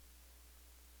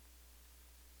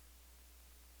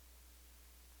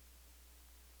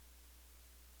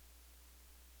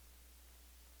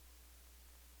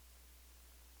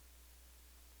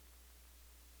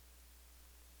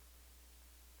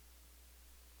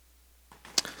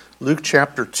Luke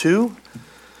chapter 2.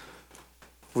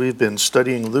 We've been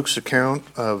studying Luke's account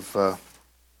of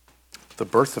the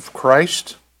birth of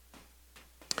Christ.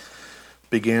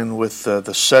 Began with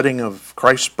the setting of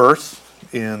Christ's birth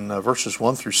in verses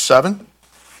 1 through 7.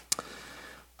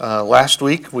 Last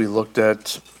week we looked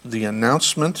at the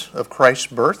announcement of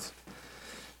Christ's birth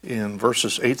in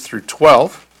verses 8 through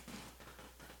 12.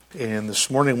 And this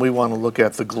morning we want to look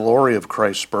at the glory of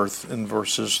Christ's birth in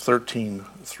verses 13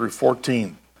 through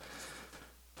 14.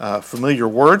 Familiar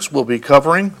words we'll be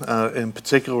covering, in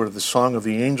particular the Song of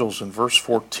the Angels in verse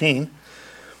 14.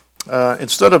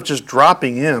 Instead of just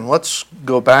dropping in, let's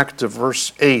go back to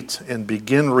verse 8 and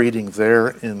begin reading there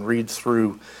and read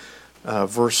through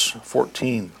verse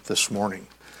 14 this morning.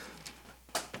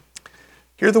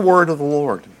 Hear the word of the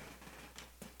Lord.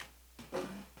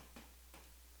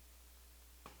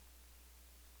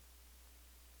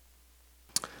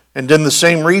 And in the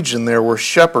same region there were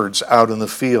shepherds out in the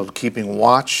field, keeping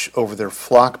watch over their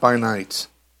flock by night.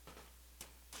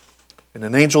 And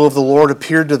an angel of the Lord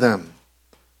appeared to them,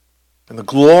 and the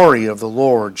glory of the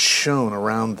Lord shone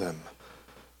around them,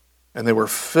 and they were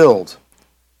filled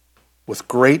with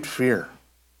great fear.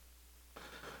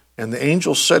 And the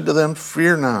angel said to them,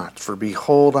 "Fear not, for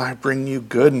behold, I bring you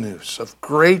good news of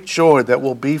great joy that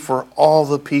will be for all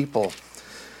the people.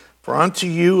 For unto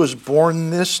you is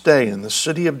born this day in the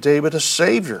city of David a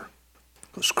Savior,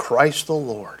 who is Christ the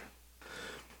Lord.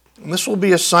 And this will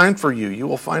be a sign for you. You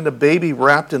will find a baby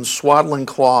wrapped in swaddling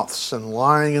cloths and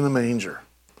lying in a manger."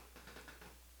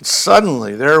 And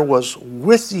suddenly there was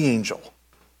with the angel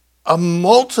a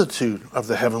multitude of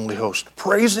the heavenly host,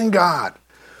 praising God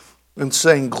and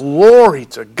saying, "Glory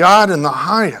to God in the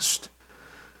highest,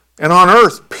 and on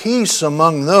earth peace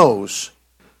among those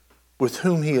with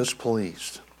whom he is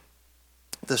pleased."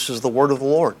 This is the word of the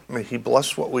Lord. May he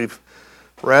bless what we've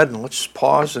read, and let's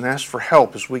pause and ask for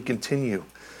help as we continue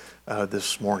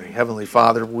this morning. Heavenly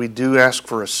Father, we do ask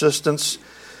for assistance.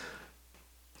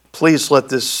 Please let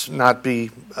this not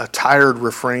be a tired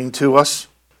refrain to us.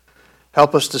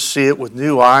 Help us to see it with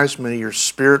new eyes. May your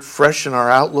Spirit freshen our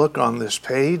outlook on this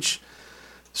page.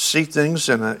 See things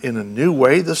in a new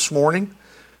way this morning.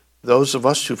 Those of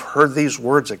us who've heard these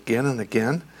words again and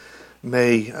again,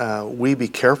 may we be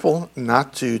careful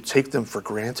not to take them for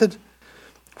granted.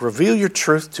 Reveal your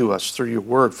truth to us through your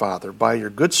word, Father. By your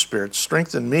good Spirit,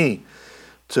 strengthen me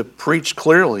to preach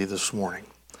clearly this morning.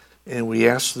 And we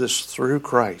ask this through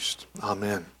Christ.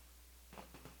 Amen.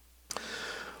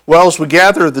 Well, as we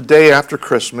gather the day after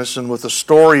Christmas, and with the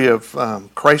story of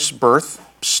Christ's birth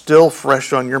still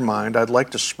fresh on your mind, I'd like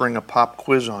to spring a pop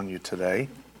quiz on you today.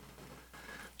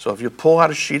 So if you pull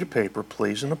out a sheet of paper,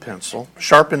 please, and a pencil,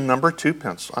 sharpen number 2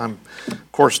 pencil. I'm,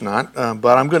 of course not,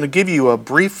 but I'm going to give you a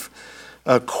brief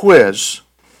quiz,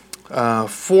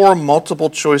 4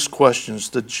 multiple choice questions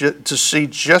to see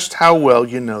just how well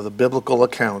you know the biblical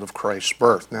account of Christ's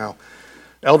birth. Now,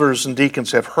 elders and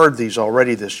deacons have heard these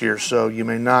already this year, so you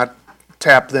may not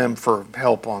tap them for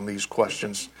help on these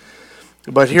questions.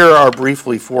 But here are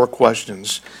briefly 4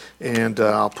 questions, and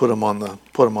I'll put them on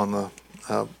the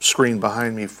screen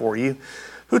behind me for you.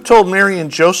 Who told Mary and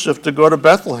Joseph to go to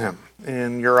Bethlehem?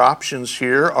 And your options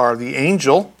here are the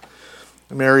angel,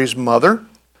 Mary's mother,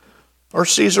 or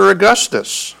Caesar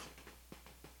Augustus.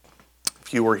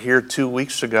 If you were here 2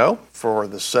 weeks ago for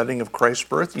the setting of Christ's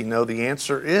birth, you know the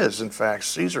answer is, in fact,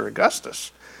 Caesar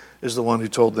Augustus is the one who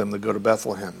told them to go to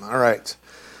Bethlehem. All right,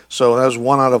 so that was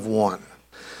 1 out of 1.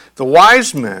 The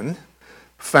wise men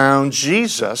found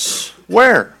Jesus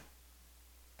where?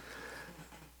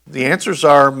 The answers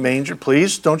are manger.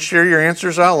 Please don't share your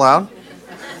answers out loud.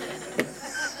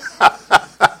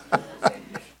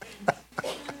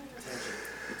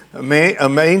 A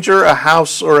manger, a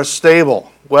house, or a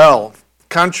stable. Well,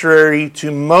 contrary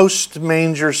to most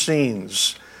manger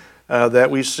scenes that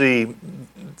we see,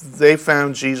 they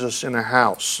found Jesus in a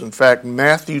house. In fact,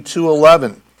 Matthew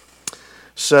 2:11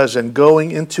 says, "And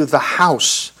going into the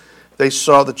house, they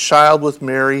saw the child with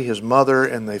Mary, his mother,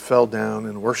 and they fell down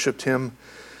and worshipped him."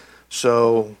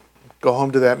 So go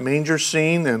home to that manger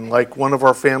scene, and like one of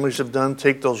our families have done,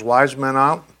 take those wise men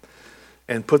out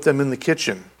and put them in the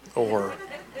kitchen or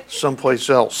someplace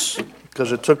else,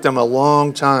 because it took them a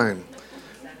long time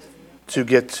to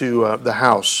get to the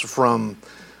house from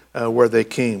where they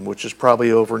came, which is probably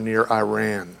over near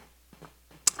Iran.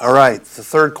 All right, the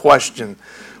third question.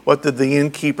 What did the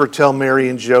innkeeper tell Mary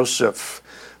and Joseph?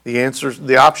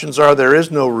 The options are: there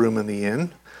is no room in the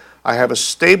inn, I have a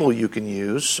stable you can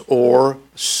use, or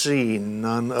C,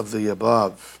 none of the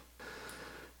above.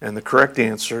 And the correct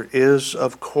answer is,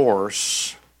 of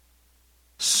course,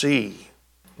 C,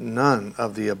 none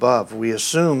of the above. We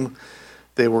assume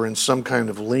They were in some kind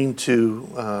of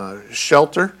lean-to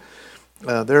shelter.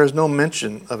 There is no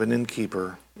mention of an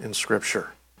innkeeper in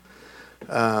Scripture.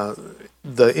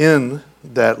 The inn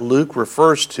that Luke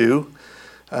refers to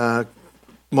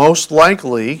most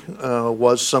likely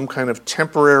was some kind of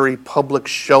temporary public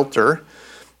shelter,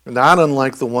 not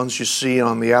unlike the ones you see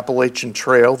on the Appalachian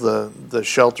Trail, the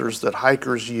shelters that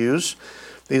hikers use.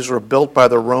 These were built by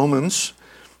the Romans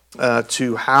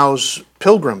to house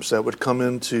pilgrims that would come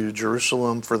into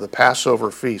Jerusalem for the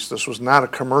Passover feast. This was not a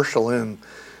commercial inn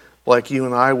like you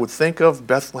and I would think of.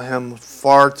 Bethlehem,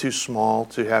 far too small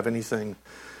to have anything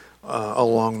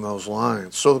along those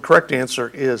lines. So the correct answer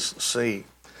is C.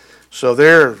 So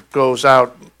there goes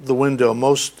out the window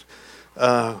most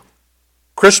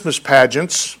Christmas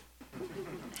pageants,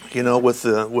 with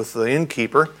the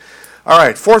innkeeper. All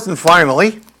right, fourth and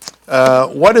finally,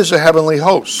 what is a heavenly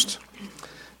host?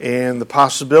 And the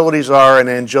possibilities are an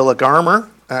angelic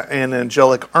armor, an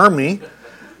angelic army,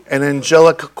 an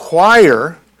angelic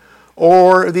choir,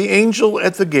 or the angel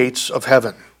at the gates of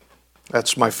heaven.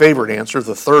 That's my favorite answer,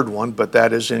 the third one, but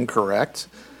that is incorrect.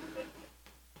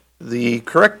 The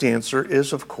correct answer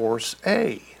is, of course,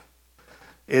 A.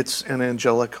 It's an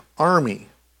angelic army.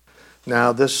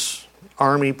 Now, this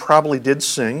army probably did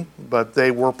sing, but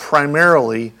they were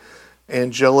primarily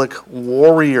angelic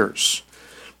warriors,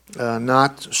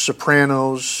 not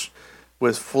sopranos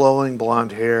with flowing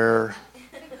blonde hair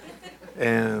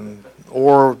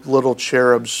or little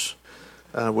cherubs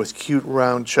with cute,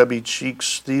 round, chubby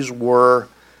cheeks. These were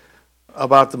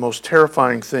about the most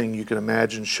terrifying thing you can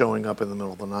imagine showing up in the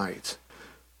middle of the night.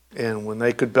 And when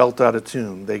they could belt out a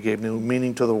tune, they gave new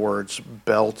meaning to the words,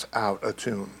 belt out a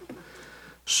tune.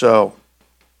 So,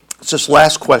 it's this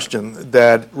last question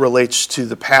that relates to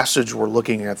the passage we're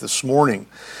looking at this morning.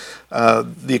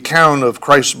 The account of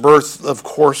Christ's birth, of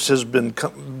course, has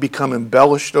become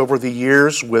embellished over the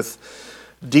years with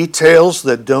details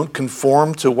that don't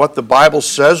conform to what the Bible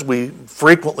says. We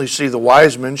frequently see the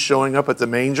wise men showing up at the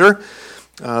manger.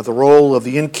 The role of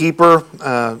the innkeeper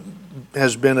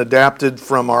has been adapted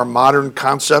from our modern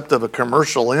concept of a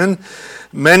commercial inn.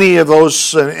 Many of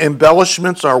those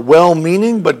embellishments are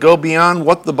well-meaning but go beyond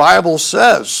what the Bible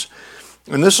says.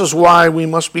 And this is why we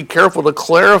must be careful to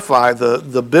clarify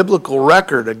the biblical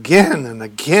record again and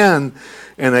again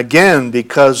and again,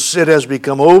 because it has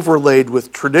become overlaid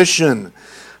with tradition.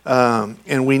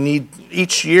 And we need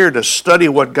each year to study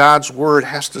what God's Word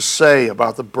has to say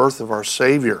about the birth of our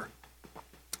Savior.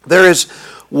 There is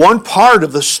one part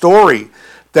of the story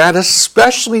that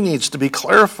especially needs to be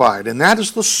clarified, and that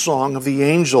is the Song of the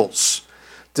Angels.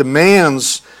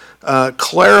 Demands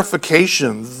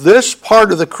clarification. This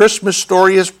part of the Christmas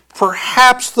story is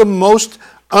perhaps the most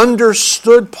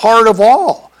understood part of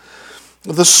all.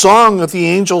 The song of the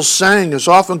angels sang is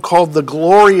often called the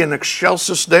Gloria in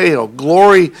Excelsis Deo,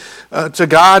 glory to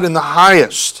God in the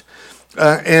highest.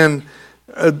 And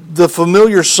the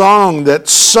familiar song that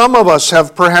some of us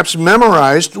have perhaps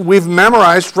memorized, we've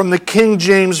memorized from the King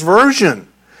James Version.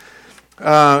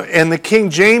 And the King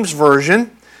James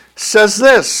Version says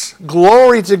this: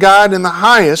 glory to God in the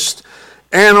highest,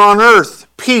 and on earth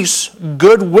peace,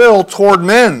 goodwill toward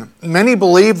men. Many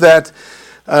believe that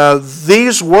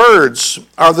these words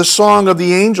are the song of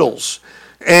the angels,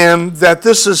 and that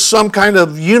this is some kind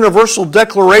of universal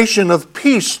declaration of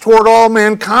peace toward all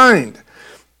mankind.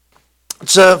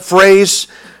 It's a phrase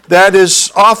that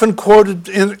is often quoted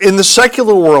in the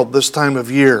secular world this time of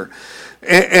year.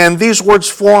 And these words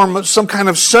form some kind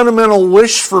of sentimental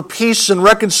wish for peace and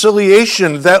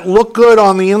reconciliation that look good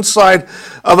on the inside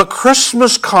of a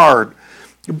Christmas card.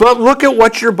 But look at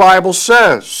what your Bible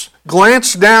says.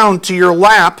 Glance down to your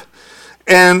lap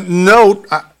and note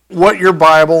what your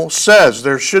Bible says.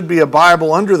 There should be a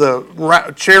Bible under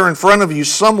the chair in front of you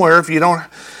somewhere. If you don't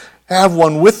have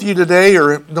one with you today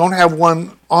or don't have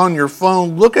one on your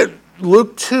phone, look at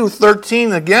Luke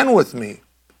 2:13 again with me.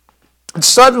 And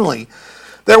suddenly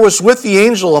there was with the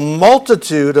angel a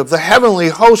multitude of the heavenly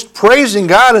host praising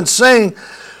God and saying,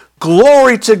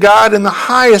 glory to God in the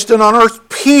highest, and on earth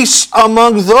peace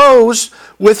among those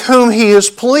with whom he is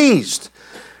pleased.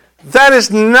 That is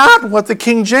not what the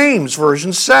King James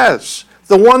Version says.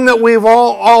 The one that we've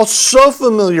all so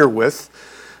familiar with.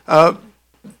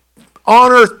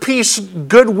 On earth peace,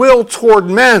 goodwill toward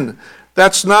men.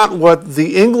 That's not what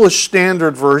the English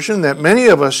Standard Version that many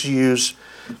of us use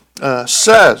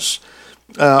says.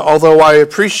 Although I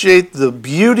appreciate the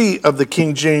beauty of the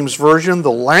King James Version,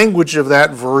 the language of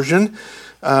that version,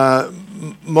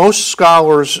 most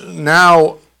scholars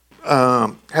now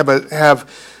have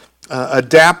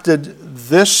adapted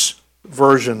this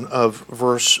version of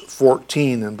verse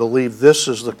 14 and believe this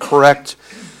is the correct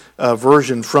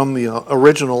version from the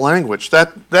original language.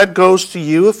 That goes to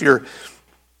you if you're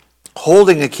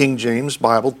holding a King James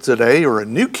Bible today or a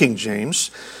New King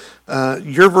James.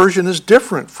 Your version is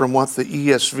different from what the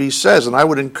ESV says, and I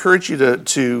would encourage you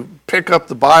to pick up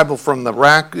the Bible from the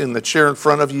rack in the chair in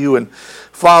front of you and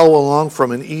follow along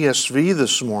from an ESV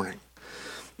this morning.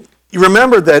 You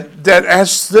remember that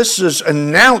as this is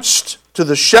announced to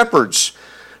the shepherds,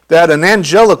 that an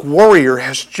angelic warrior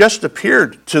has just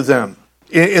appeared to them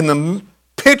in the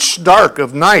pitch dark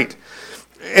of night.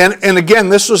 And again,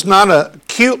 this was not a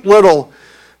cute little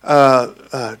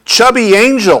chubby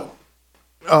angel,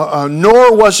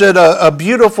 nor was it a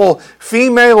beautiful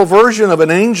female version of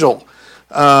an angel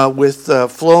with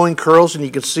flowing curls. And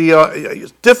you can see,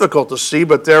 it's difficult to see,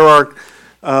 but there are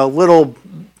little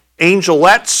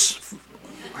angelettes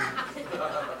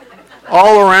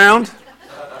all around.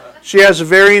 She has a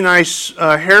very nice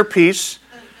hairpiece.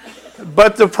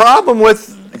 But the problem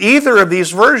with either of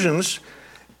these versions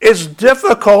is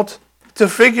difficult to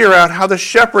figure out how the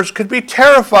shepherds could be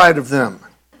terrified of them.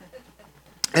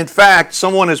 In fact,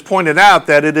 someone has pointed out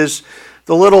that it is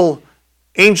the little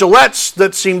angelettes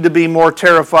that seem to be more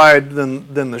terrified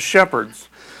than the shepherds.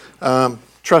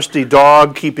 Trusty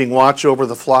dog keeping watch over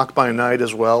the flock by night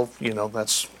as well. You know,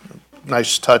 that's a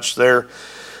nice touch there.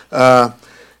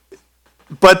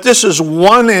 But this is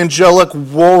one angelic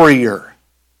warrior.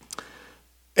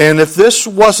 And if this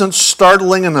wasn't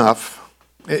startling enough,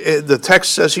 the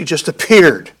text says he just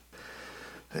appeared.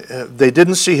 They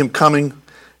didn't see him coming.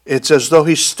 It's as though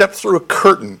he stepped through a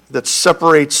curtain that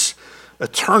separates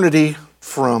eternity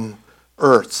from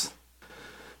earth.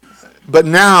 But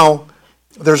now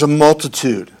there's a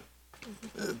multitude,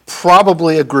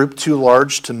 probably a group too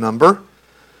large to number.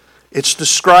 It's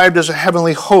described as a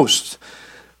heavenly host.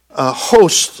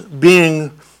 Host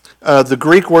being the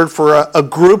Greek word for a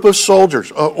group of soldiers,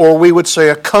 or we would say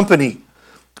a company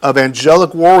of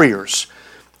angelic warriors,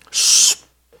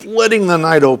 splitting the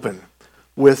night open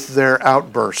with their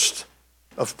outburst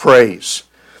of praise.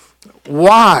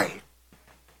 Why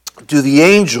do the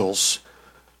angels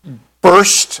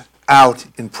burst out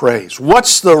in praise?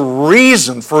 What's the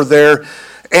reason for their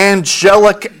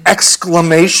angelic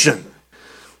exclamation?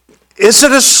 Is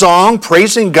it a song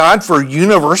praising God for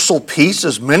universal peace,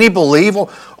 as many believe,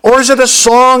 or is it a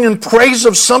song in praise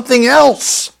of something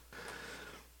else?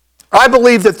 I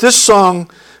believe that this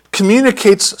song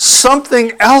communicates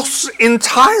something else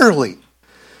entirely.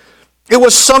 It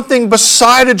was something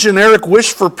beside a generic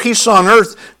wish for peace on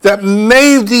earth that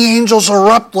made the angels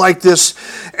erupt like this,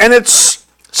 and it's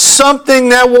something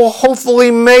that will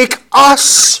hopefully make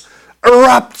us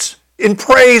erupt in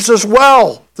praise as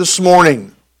well this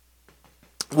morning.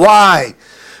 Why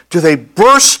do they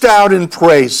burst out in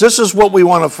praise? This is what we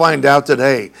want to find out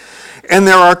today. And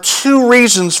there are two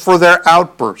reasons for their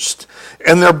outburst.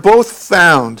 And they're both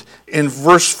found in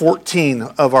verse 14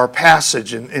 of our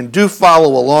passage. And do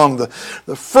follow along. The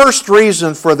first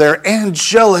reason for their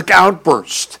angelic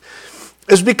outburst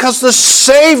is because the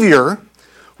Savior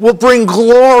will bring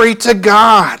glory to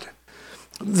God.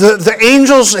 The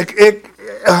angels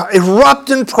erupt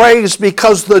in praise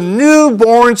because the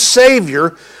newborn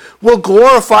Savior will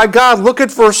glorify God. Look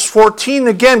at verse 14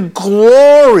 again.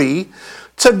 Glory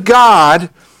to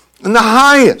God in the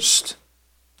highest.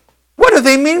 What do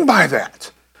they mean by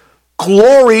that?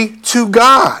 Glory to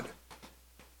God.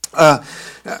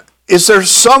 Is there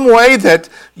some way that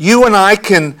you and I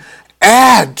can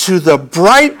add to the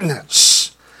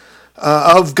brightness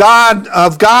of God?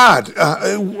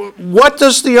 What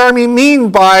does the army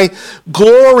mean by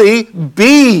glory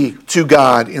be to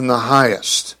God in the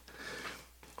highest?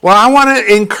 Well, I want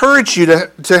to encourage you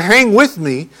to hang with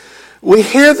me. We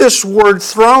hear this word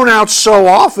thrown out so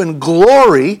often,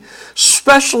 glory,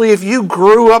 especially if you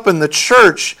grew up in the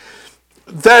church,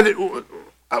 that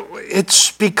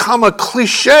it's become a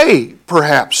cliche,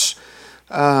 perhaps.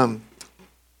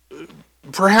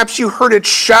 Perhaps you heard it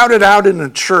shouted out in a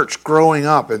church growing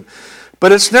up,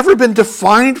 but it's never been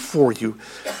defined for you.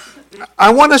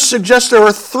 I want to suggest there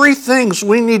are three things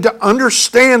we need to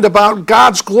understand about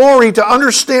God's glory to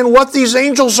understand what these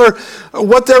angels are,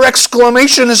 what their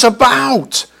exclamation is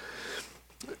about.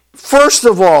 First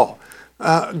of all,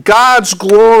 God's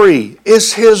glory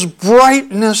is His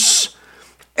brightness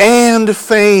and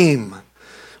fame.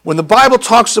 When the Bible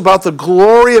talks about the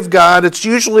glory of God, it's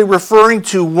usually referring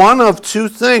to one of two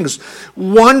things.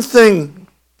 One thing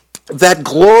that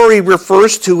glory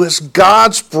refers to is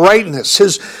God's brightness,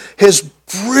 His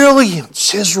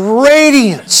brilliance, His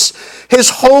radiance, His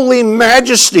holy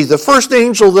majesty. The first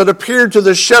angel that appeared to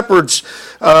the shepherds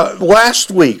last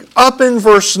week, up in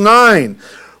verse 9,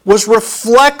 was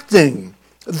reflecting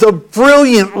the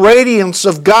brilliant radiance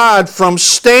of God from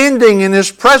standing in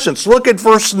His presence. Look at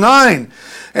verse 9.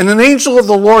 And an angel of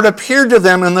the Lord appeared to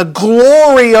them, and the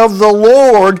glory of the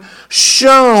Lord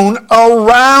shone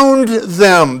around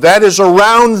them. That is,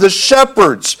 around the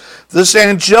shepherds. This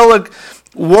angelic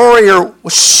warrior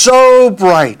was so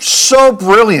bright, so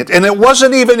brilliant, and it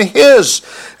wasn't even his.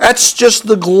 That's just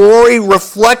the glory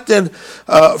reflected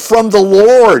from the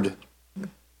Lord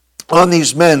on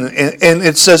these men. And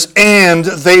it says, and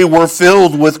they were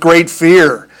filled with great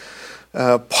fear.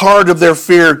 Part of their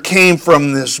fear came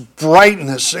from this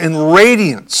brightness and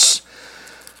radiance.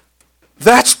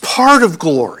 That's part of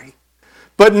glory.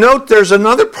 But note there's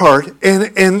another part,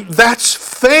 and that's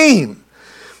fame.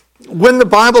 When the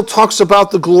Bible talks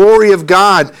about the glory of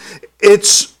God,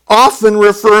 it's often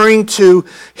referring to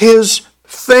His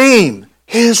fame,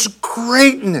 His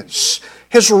greatness,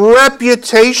 His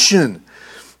reputation.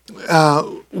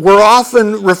 We're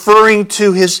often referring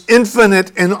to His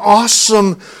infinite and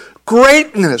awesome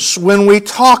greatness when we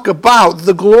talk about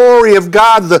the glory of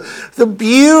God, the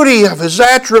beauty of His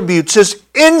attributes, His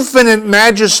infinite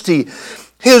majesty,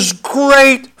 His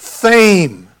great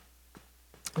fame.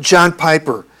 John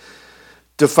Piper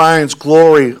defines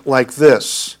glory like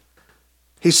this.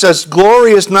 He says,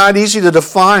 glory is not easy to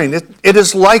define. It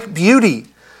is like beauty.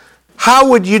 How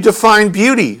would you define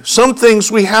beauty? Some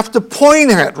things we have to point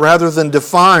at rather than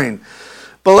define.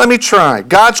 But let me try.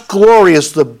 God's glory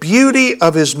is the beauty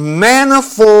of His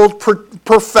manifold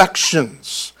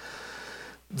perfections.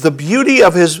 The beauty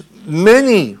of His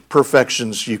many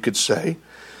perfections, you could say.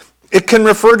 It can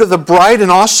refer to the bright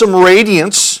and awesome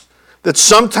radiance that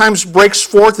sometimes breaks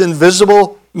forth in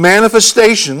visible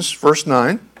manifestations, verse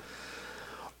 9.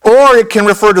 Or it can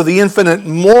refer to the infinite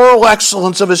moral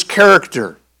excellence of His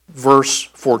character, verse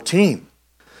 14.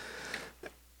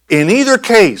 In either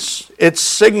case, it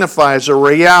signifies a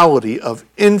reality of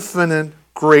infinite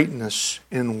greatness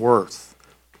and worth.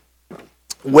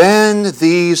 When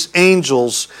these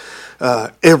angels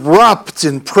erupt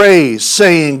in praise,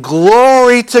 saying,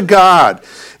 glory to God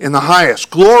in the highest,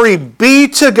 glory be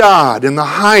to God in the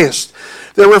highest,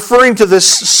 they're referring to this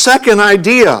second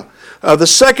idea, the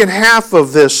second half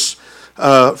of this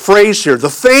phrase here, the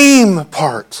fame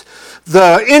part,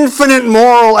 the infinite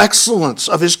moral excellence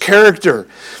of His character.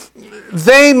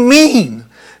 They mean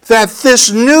that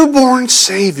this newborn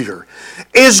Savior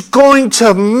is going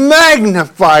to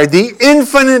magnify the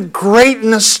infinite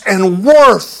greatness and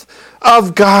worth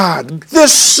of God.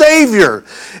 This Savior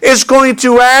is going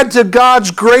to add to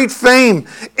God's great fame,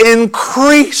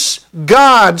 increase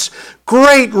God's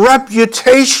great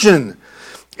reputation.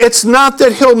 It's not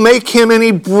that He'll make Him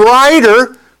any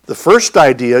brighter, the first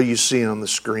idea you see on the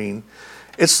screen.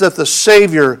 It's that the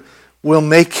Savior will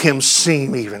make Him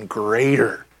seem even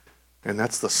greater. And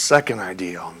that's the second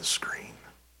idea on the screen.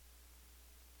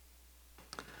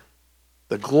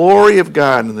 The glory of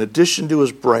God, in addition to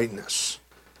His brightness,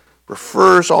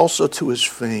 refers also to His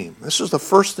fame. This is the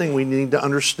first thing we need to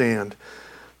understand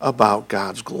about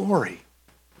God's glory.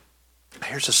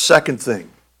 Here's a second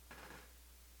thing.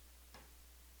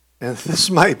 And this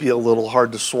might be a little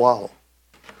hard to swallow.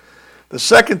 The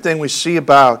second thing we see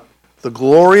about the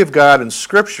glory of God in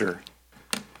Scripture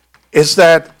is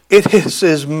that it is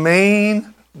His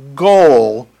main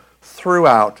goal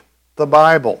throughout the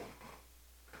Bible.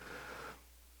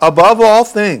 Above all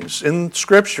things in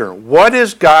Scripture, what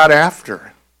is God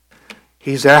after?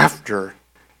 He's after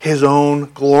His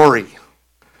own glory.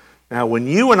 Now, when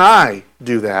you and I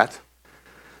do that,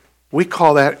 we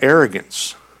call that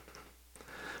arrogance.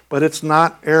 But it's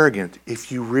not arrogant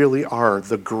if you really are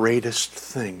the greatest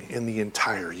thing in the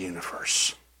entire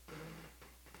universe.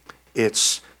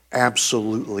 It's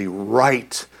absolutely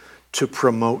right to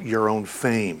promote your own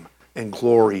fame and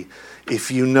glory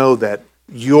if you know that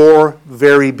your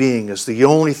very being is the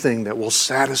only thing that will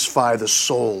satisfy the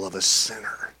soul of a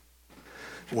sinner.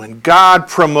 When God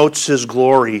promotes His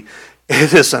glory,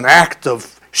 it is an act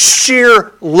of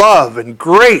sheer love and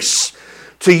grace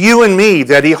to you and me,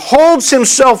 that He holds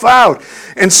Himself out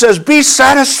and says, be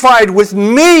satisfied with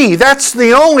me. That's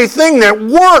the only thing that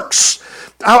works.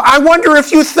 I wonder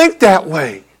if you think that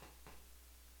way.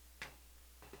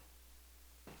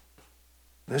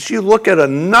 As you look at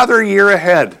another year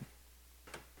ahead,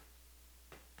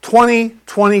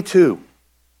 2022,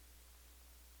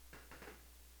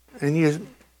 and you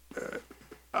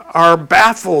are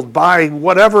baffled by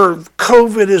whatever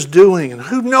COVID is doing, and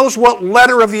who knows what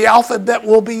letter of the alphabet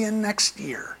will be in next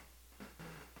year.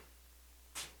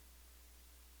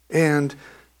 And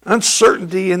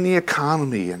uncertainty in the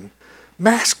economy and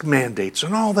mask mandates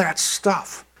and all that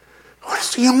stuff. What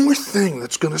is the only thing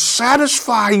that's going to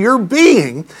satisfy your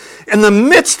being in the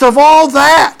midst of all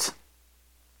that?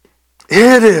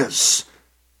 It is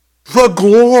the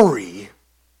glory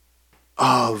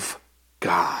of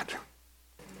God.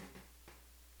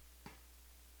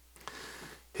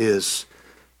 His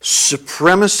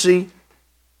supremacy,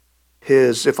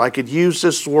 His, if I could use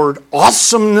this word,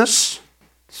 awesomeness.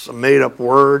 It's a made-up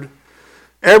word.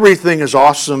 Everything is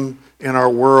awesome in our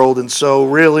world, and so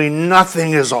really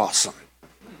nothing is awesome.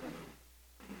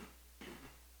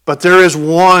 But there is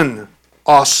one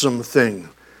awesome thing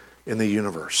in the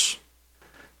universe,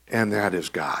 and that is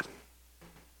God.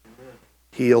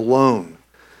 He alone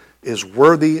is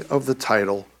worthy of the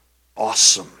title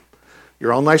awesome.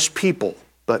 You're all nice people,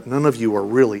 but none of you are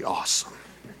really awesome.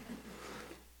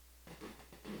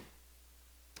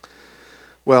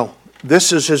 Well,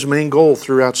 this is His main goal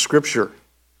throughout Scripture,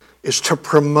 is to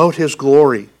promote His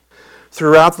glory.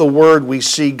 Throughout the Word, we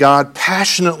see God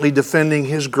passionately defending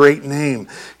His great name,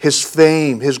 His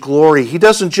fame, His glory. He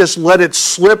doesn't just let it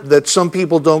slip that some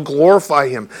people don't glorify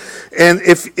Him. And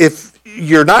if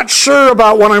you're not sure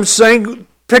about what I'm saying,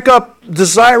 pick up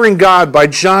Desiring God by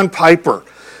John Piper,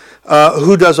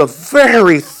 who does a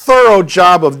very thorough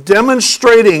job of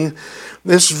demonstrating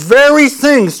this very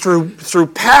thing through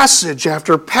passage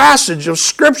after passage of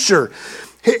Scripture.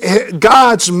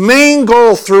 God's main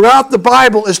goal throughout the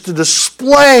Bible is to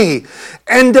display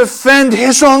and defend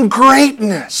His own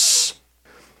greatness.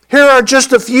 Here are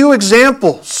just a few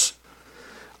examples.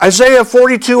 Isaiah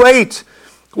 42:8,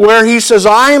 where He says,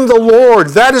 I am the Lord,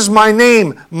 that is my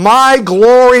name. My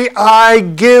glory I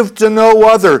give to no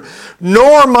other,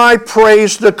 nor my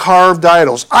praise to carved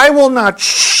idols. I will not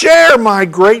share my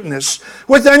greatness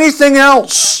with anything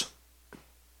else.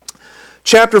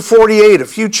 Chapter 48, a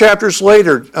few chapters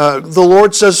later, the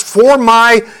Lord says, for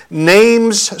my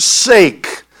name's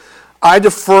sake, I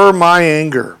defer my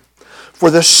anger.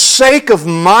 For the sake of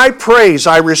my praise,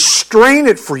 I restrain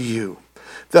it for you,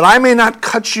 that I may not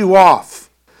cut you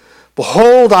off.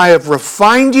 Behold, I have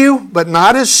refined you, but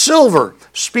not as silver,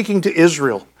 speaking to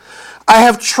Israel. I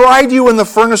have tried you in the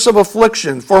furnace of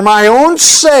affliction. For my own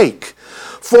sake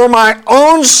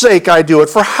I do it.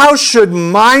 For how should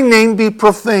my name be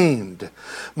profaned?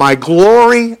 My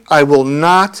glory I will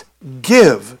not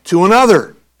give to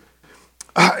another.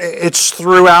 It's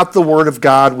throughout the Word of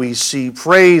God we see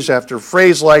phrase after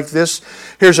phrase like this.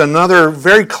 Here's another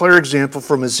very clear example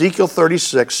from Ezekiel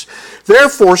 36.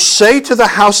 Therefore say to the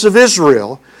house of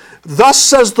Israel, thus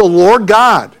says the Lord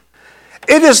God,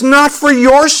 it is not for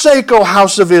your sake, O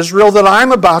house of Israel, that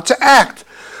I'm about to act.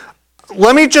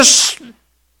 Let me just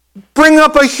bring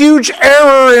up a huge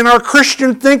error in our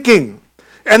Christian thinking.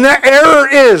 And that error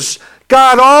is,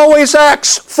 God always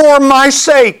acts for my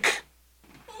sake.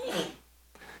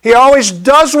 He always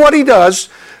does what He does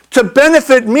to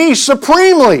benefit me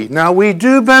supremely. Now, we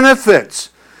do benefit.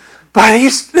 But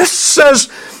this says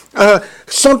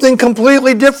something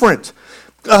completely different.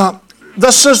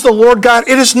 Thus says the Lord God,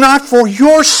 it is not for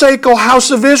your sake, O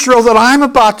house of Israel, that I am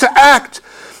about to act,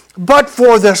 but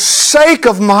for the sake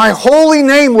of my holy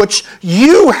name, which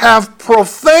you have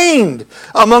profaned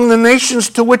among the nations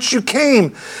to which you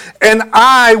came. And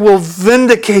I will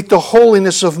vindicate the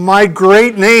holiness of my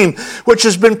great name, which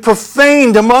has been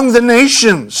profaned among the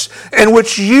nations, and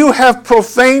which you have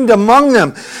profaned among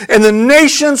them. And the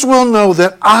nations will know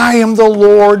that I am the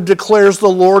Lord, declares the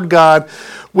Lord God,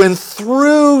 when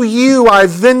through you I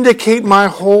vindicate my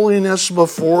holiness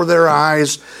before their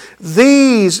eyes.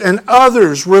 These and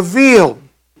others reveal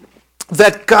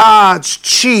that God's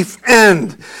chief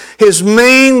end, His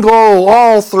main goal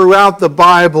all throughout the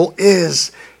Bible,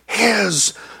 is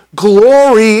His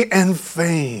glory and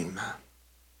fame.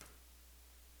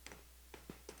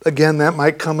 Again, that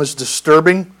might come as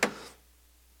disturbing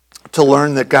to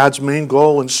learn that God's main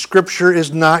goal in Scripture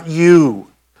is not you.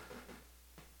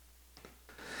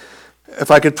 If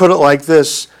I could put it like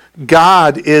this,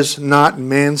 God is not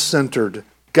man-centered.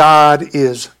 God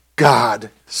is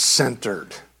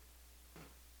God-centered.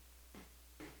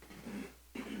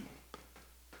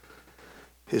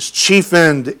 His chief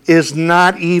end is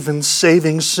not even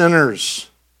saving sinners.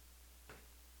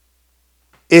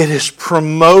 It is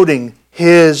promoting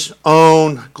His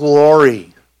own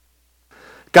glory.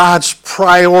 God's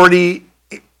priority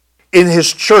in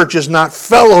His church is not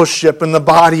fellowship in the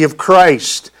body of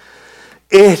Christ.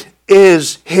 It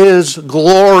is His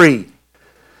glory.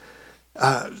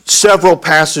 Several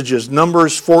passages,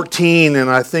 Numbers 14, and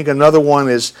I think another one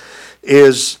is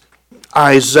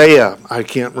Isaiah, I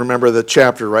can't remember the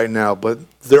chapter right now, but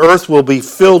the earth will be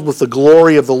filled with the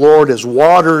glory of the Lord as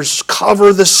waters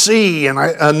cover the sea.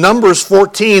 And Numbers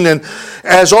 14, and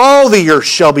as all the earth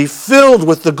shall be filled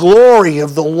with the glory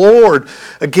of the Lord.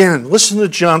 Again, listen to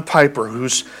John Piper,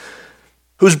 whose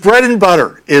bread and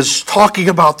butter is talking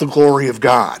about the glory of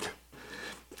God.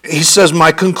 He says,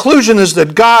 my conclusion is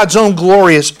that God's own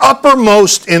glory is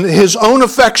uppermost in his own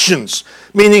affections,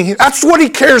 meaning that's what he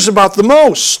cares about the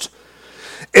most.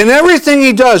 In everything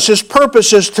he does, his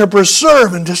purpose is to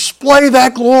preserve and display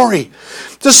that glory.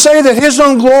 To say that his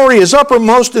own glory is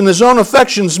uppermost in his own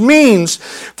affections means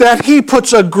that he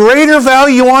puts a greater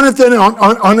value on it than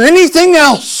on anything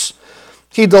else.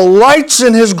 He delights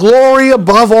in his glory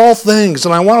above all things.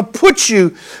 And I want to put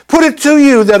it to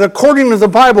you that according to the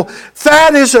Bible,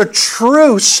 that is a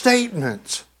true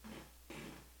statement.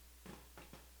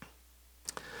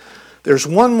 There's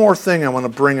one more thing I want to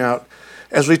bring out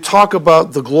as we talk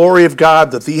about the glory of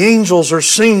God that the angels are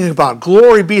singing about.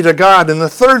 Glory be to God. And the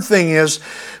third thing is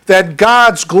that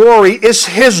God's glory is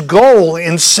his goal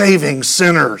in saving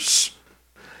sinners.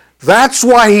 That's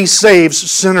why he saves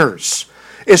sinners,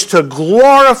 is to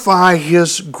glorify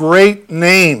his great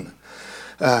name.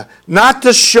 Not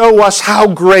to show us how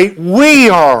great we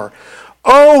are.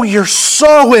 Oh, you're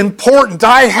so important.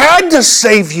 I had to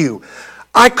save you.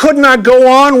 I could not go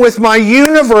on with my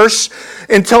universe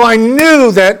until I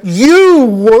knew that you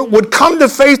would come to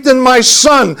faith in my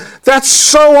Son. That's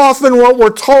so often what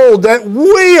we're told, that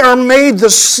we are made the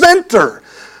center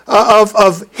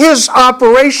of his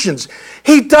operations.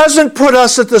 He doesn't put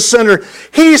us at the center.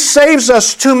 He saves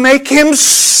us to make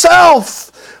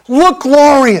himself look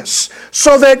glorious,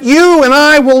 so that you and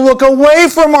I will look away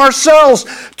from ourselves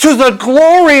to the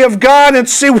glory of God and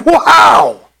see,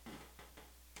 wow!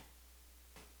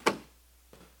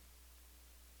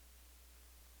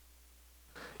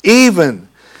 Even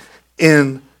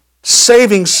in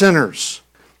saving sinners,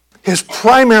 his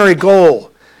primary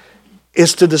goal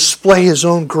is to display his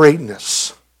own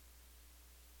greatness.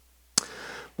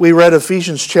 We read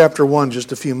Ephesians chapter 1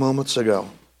 just a few moments ago.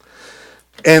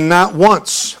 And not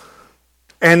once,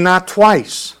 and not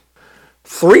twice,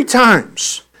 3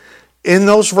 times in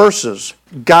those verses,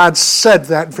 God said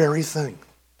that very thing.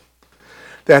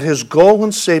 That his goal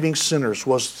in saving sinners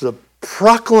was the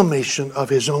proclamation of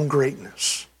his own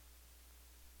greatness.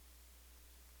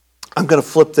 I'm going to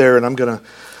flip there and I'm going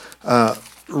to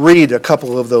read a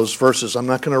couple of those verses. I'm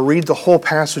not going to read the whole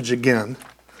passage again,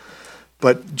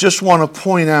 but just want to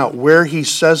point out where he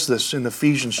says this in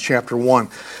Ephesians chapter 1.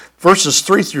 Verses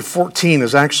 3 through 14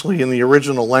 is actually in the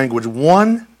original language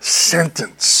one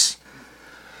sentence.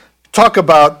 Talk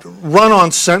about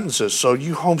run-on sentences. So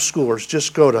you homeschoolers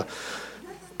just go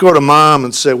to mom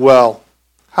and say, well,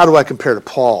 how do I compare to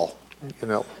Paul? You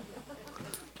know,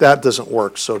 that doesn't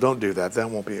work, so don't do that. That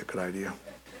won't be a good idea.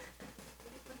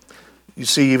 You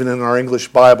see, even in our English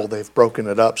Bible, they've broken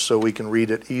it up so we can read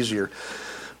it easier.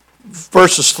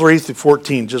 Verses 3 through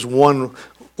 14, just one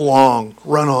long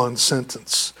run-on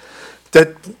sentence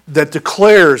that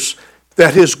declares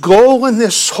that his goal in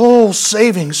this whole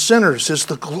saving sinners is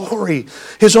the glory,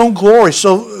 his own glory.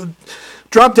 So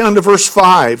drop down to verse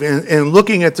 5 and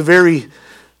looking at the very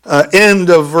end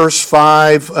of verse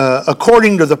 5,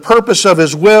 according to the purpose of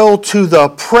his will, to the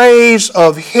praise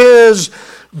of his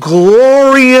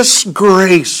glorious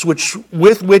grace,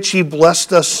 with which he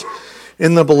blessed us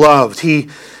in the beloved.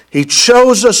 He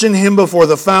chose us in him before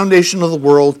the foundation of the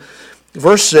world.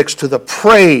 Verse 6, to the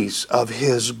praise of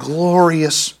his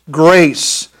glorious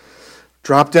grace.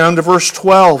 Drop down to verse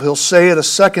 12. He'll say it a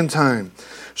second time.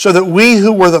 So that we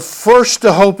who were the first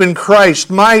to hope in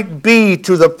Christ might be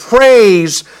to the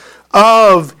praise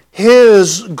of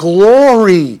his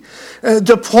glory.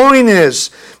 The point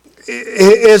is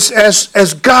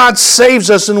as God saves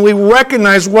us and we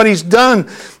recognize what he's done,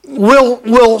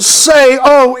 we'll say,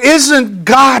 oh, isn't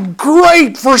God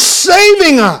great for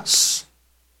saving us?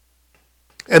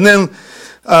 And then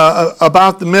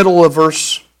about the middle of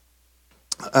verse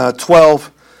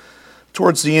 12,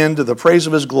 towards the end of the praise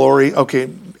of his glory,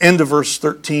 end of verse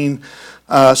 13,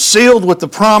 sealed with the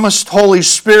promised Holy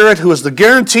Spirit, who is the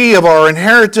guarantee of our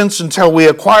inheritance until we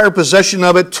acquire possession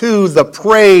of it, to the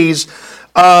praise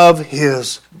of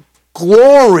his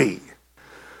glory.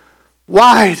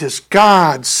 Why does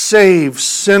God save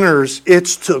sinners?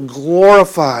 It's to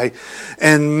glorify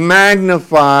and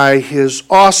magnify his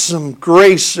awesome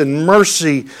grace and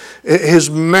mercy, his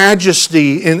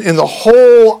majesty in the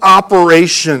whole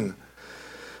operation.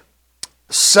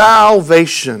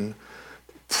 Salvation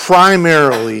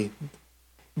primarily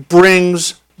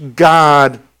brings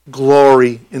God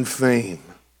glory and fame.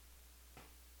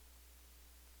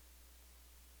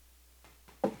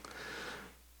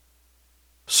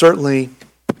 Certainly,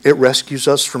 it rescues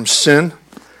us from sin.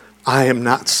 I am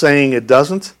not saying it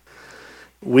doesn't.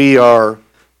 We are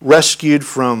rescued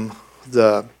from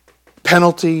the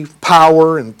penalty,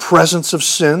 power, and presence of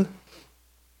sin.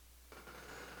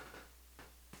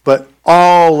 But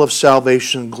all of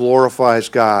salvation glorifies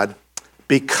God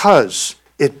because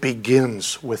it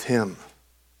begins with Him.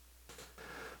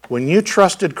 When you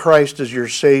trusted Christ as your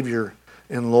Savior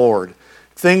and Lord,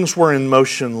 things were in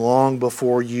motion long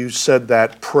before you said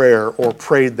that prayer or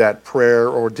prayed that prayer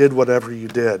or did whatever you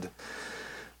did.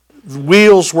 The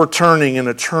wheels were turning in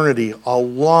eternity a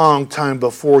long time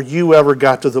before you ever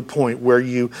got to the point where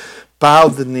you bowed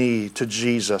the knee to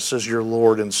Jesus as your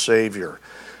Lord and Savior.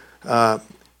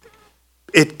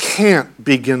 It can't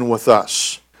begin with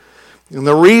us. And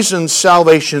the reason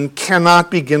salvation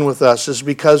cannot begin with us is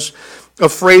because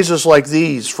of phrases like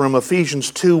these from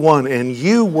Ephesians 2:1, and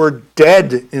you were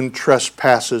dead in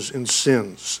trespasses and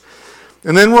sins.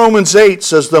 And then Romans 8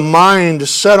 says the mind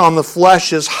set on the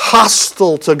flesh is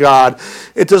hostile to God.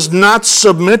 It does not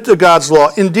submit to God's law.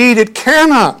 Indeed, it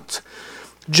cannot.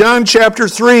 John chapter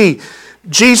 3,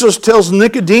 Jesus tells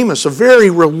Nicodemus, a very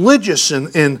religious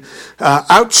and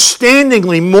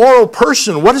outstandingly moral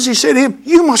person, what does he say to him?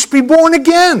 You must be born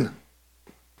again.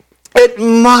 It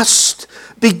must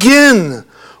begin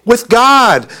with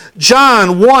God.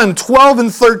 John 1:12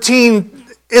 and 13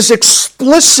 is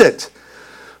explicit.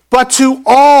 But to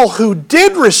all who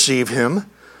did receive Him,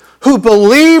 who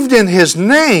believed in His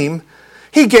name,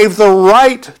 He gave the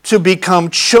right to become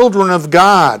children of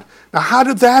God. Now, how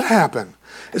did that happen?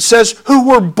 It says, who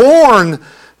were born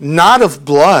not of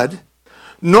blood,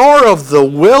 nor of the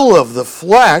will of the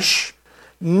flesh,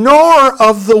 nor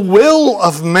of the will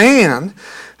of man.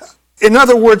 In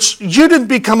other words, you didn't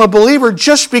become a believer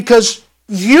just because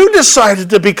you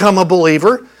decided to become a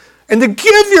believer and to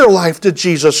give your life to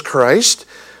Jesus Christ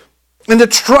and to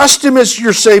trust Him as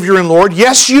your Savior and Lord.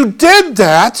 Yes, you did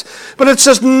that, but it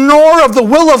says, nor of the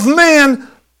will of man,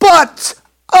 but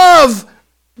of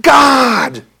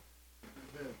God.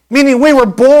 Meaning we were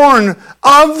born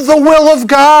of the will of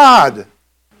God.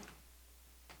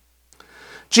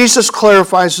 Jesus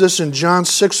clarifies this in John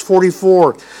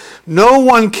 6:44. No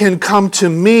one can come to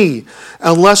me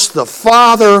unless the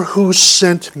Father who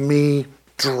sent me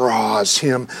draws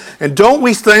him. And don't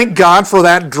we thank God for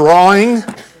that drawing?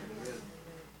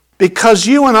 Because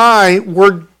you and I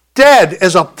were dead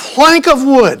as a plank of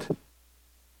wood.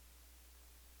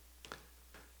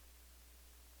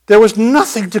 There was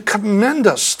nothing to commend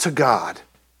us to God.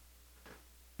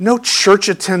 No church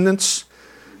attendance,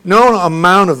 no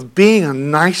amount of being a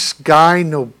nice guy,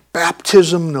 no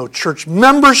baptism, no church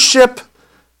membership.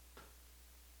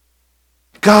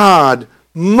 God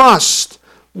must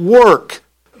work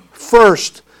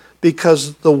first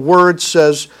because the Word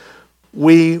says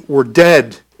we were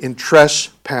dead in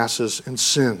trespasses and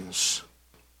sins.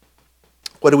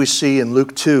 What do we see in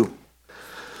Luke 2?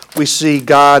 We see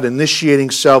God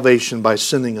initiating salvation by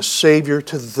sending a Savior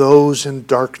to those in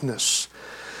darkness.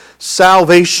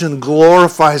 Salvation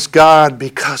glorifies God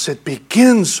because it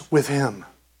begins with Him.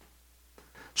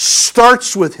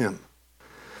 Starts with Him.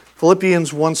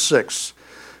 Philippians 1:6,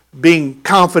 being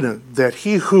confident that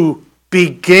He who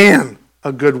began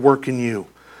a good work in you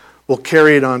will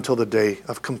carry it on till the day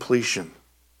of completion.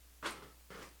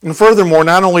 And furthermore,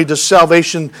 not only does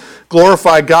salvation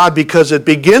glorify God because it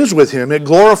begins with Him, it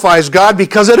glorifies God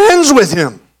because it ends with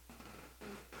Him.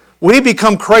 We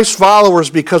become Christ followers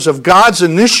because of God's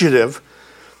initiative.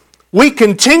 We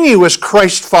continue as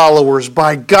Christ followers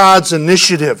by God's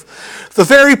initiative. The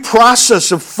very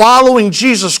process of following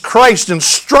Jesus Christ and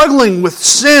struggling with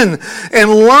sin and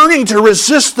learning to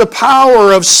resist the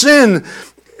power of sin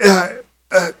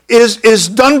is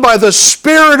done by the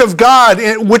Spirit of God,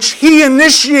 which He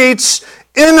initiates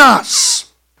in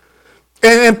us.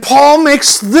 And Paul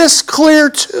makes this clear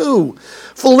too.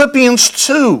 Philippians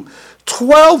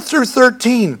 2:12 through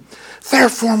 13.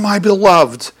 Therefore, my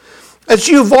beloved, as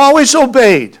you've always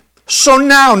obeyed, so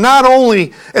now, not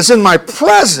only as in my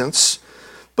presence,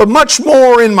 but much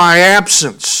more in my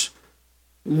absence,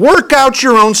 work out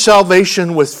your own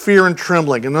salvation with fear and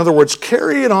trembling. In other words,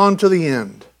 carry it on to the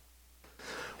end.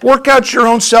 Work out your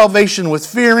own salvation with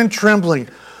fear and trembling,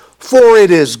 for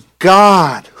it is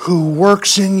God who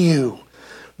works in you,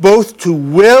 both to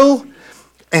will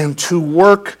and to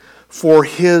work for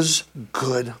His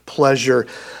good pleasure.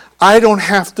 I don't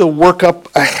have to work up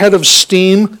a head of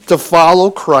steam to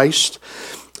follow Christ.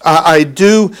 I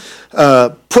do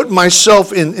put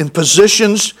myself in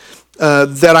positions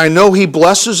that I know He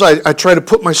blesses. I try to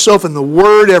put myself in the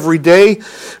Word every day.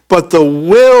 But the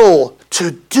will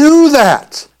to do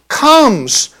that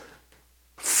comes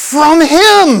from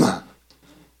Him.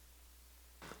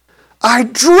 I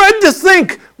dread to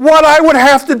think what I would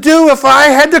have to do if I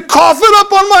had to cough it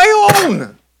up on my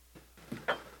own.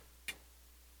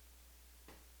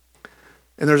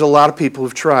 And there's a lot of people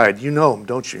who've tried. You know them,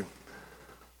 don't you?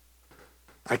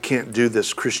 I can't do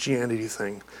this Christianity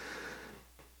thing.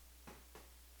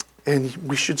 And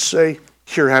we should say,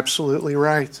 you're absolutely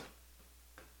right.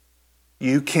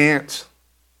 You can't.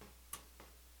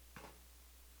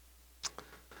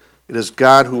 It is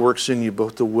God who works in you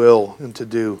both to will and to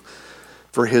do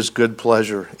for His good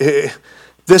pleasure.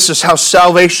 This is how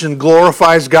salvation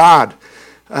glorifies God.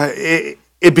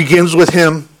 It begins with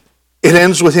Him. It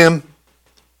ends with Him.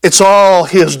 It's all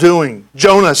His doing.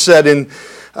 Jonah said in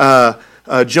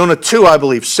Jonah 2, I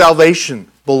believe,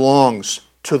 salvation belongs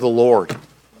to the Lord.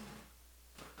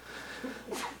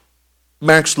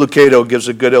 Max Lucado gives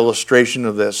a good illustration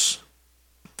of this.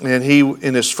 And he,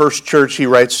 in his first church, he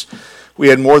writes, we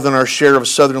had more than our share of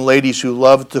Southern ladies who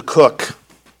loved to cook.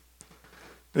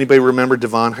 Anybody remember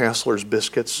Devon Hassler's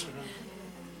biscuits?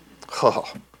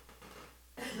 Oh.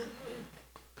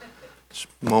 It's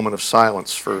a moment of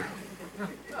silence for...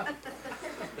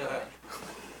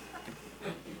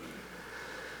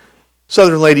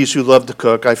 Southern ladies who loved to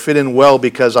cook. I fit in well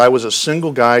because I was a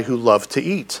single guy who loved to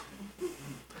eat.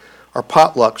 Our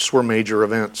potlucks were major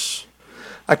events.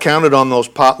 I counted on those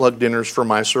potluck dinners for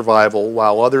my survival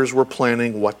while others were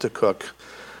planning what to cook.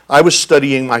 I was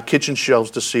studying my kitchen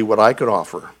shelves to see what I could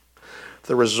offer.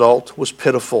 The result was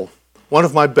pitiful. One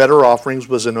of my better offerings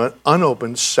was an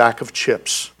unopened sack of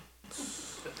chips.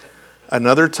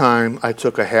 Another time, I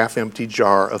took a half-empty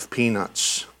jar of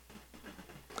peanuts.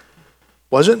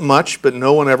 Wasn't much, but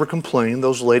no one ever complained.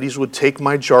 Those ladies would take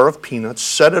my jar of peanuts,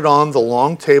 set it on the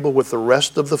long table with the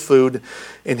rest of the food,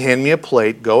 and hand me a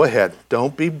plate. Go ahead.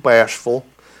 Don't be bashful.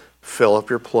 Fill up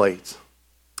your plate.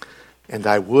 And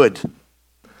I would.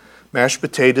 Mashed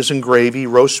potatoes and gravy,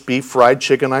 roast beef, fried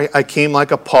chicken. I came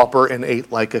like a pauper and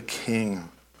ate like a king.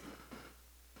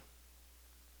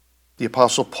 The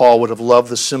Apostle Paul would have loved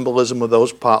the symbolism of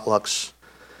those potlucks.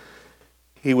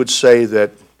 He would say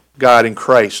that God in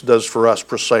Christ does for us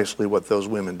precisely what those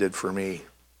women did for me.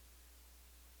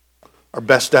 Our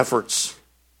best efforts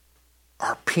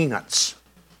are peanuts.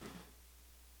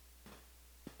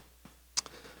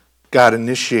 God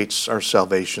initiates our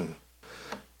salvation.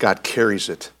 God carries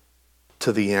it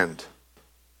to the end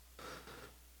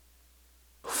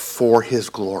for His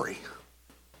glory.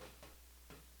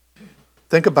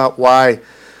 Think about why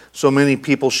so many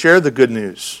people share the good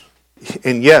news.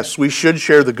 And yes, we should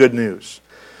share the good news.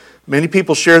 Many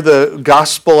people share the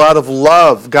gospel out of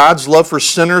love. God's love for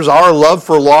sinners, our love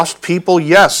for lost people.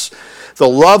 Yes, the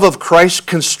love of Christ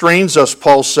constrains us,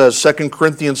 Paul says, 2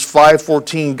 Corinthians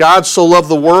 5:14. God so loved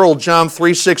the world, John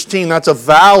 3:16. That's a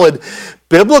valid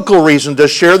biblical reason to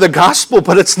share the gospel,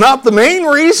 but it's not the main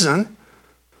reason.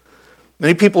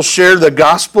 Many people share the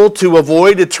gospel to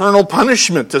avoid eternal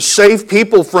punishment, to save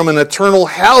people from an eternal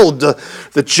hell,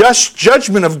 the just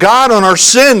judgment of God on our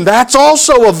sin. That's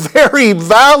also a very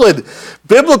valid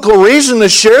biblical reason to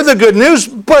share the good news,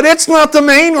 but it's not the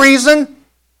main reason.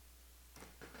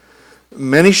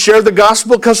 Many share the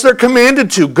gospel because they're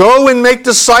commanded to. Go and make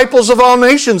disciples of all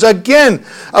nations. Again,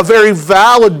 a very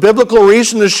valid biblical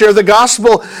reason to share the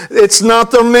gospel. It's not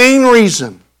the main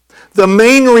reason. The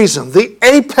main reason, the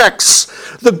apex,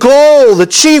 the goal, the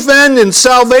chief end in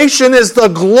salvation is the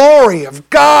glory of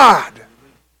God.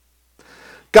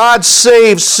 God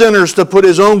saves sinners to put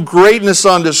His own greatness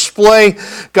on display.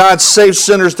 God saves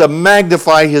sinners to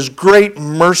magnify His great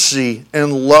mercy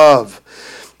and love.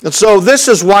 And so this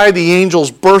is why the angels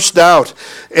burst out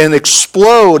and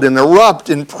explode and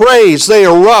erupt in praise. They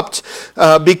erupt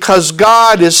because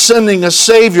God is sending a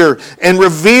Savior and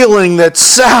revealing that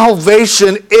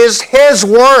salvation is His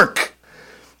work.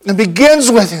 It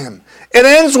begins with Him. It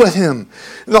ends with Him.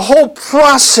 And the whole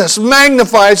process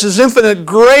magnifies His infinite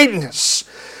greatness.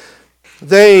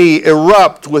 They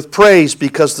erupt with praise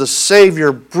because the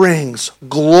Savior brings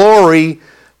glory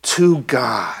to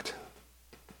God.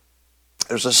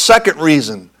 There's a second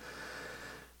reason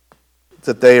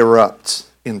that they erupt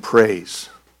in praise.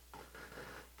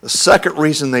 The second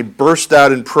reason they burst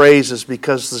out in praise is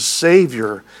because the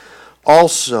Savior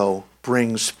also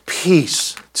brings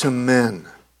peace to men.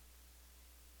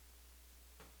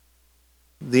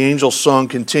 The angel's song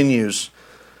continues,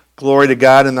 glory to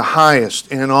God in the highest,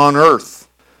 and on earth,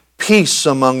 peace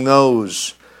among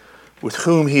those with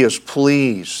whom He is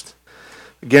pleased.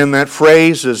 Again, that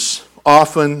phrase is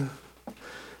often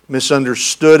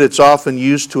misunderstood. It's often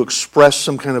used to express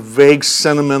some kind of vague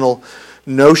sentimental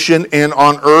notion. And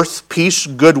on earth, peace,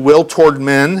 goodwill toward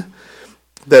men.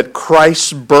 that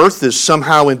Christ's birth is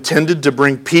somehow intended to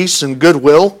bring peace and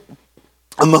goodwill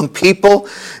among people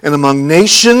and among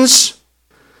nations.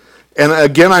 And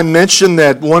again, I mentioned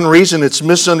that one reason it's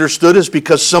misunderstood is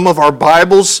because some of our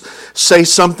Bibles say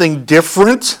something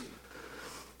different.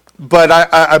 But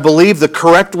I believe the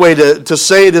correct way to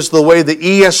say it is the way the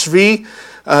ESV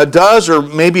does, or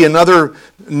maybe another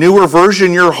newer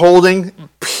version you're holding,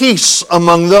 peace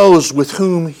among those with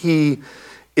whom he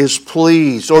is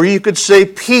pleased. Or you could say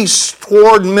peace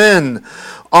toward men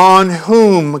on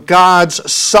whom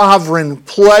God's sovereign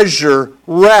pleasure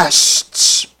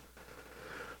rests.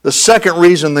 The second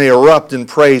reason they erupt in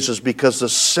praise is because the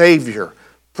Savior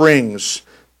brings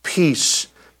peace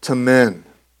to men.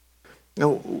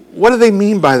 Now, what do they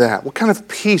mean by that? What kind of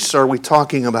peace are we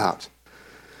talking about?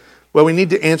 Well, we need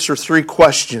to answer three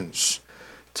questions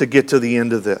to get to the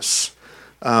end of this.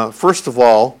 First of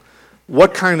all,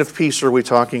 what kind of peace are we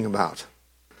talking about?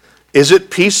 Is it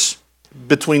peace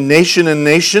between nation and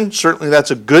nation? Certainly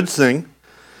that's a good thing.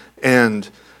 And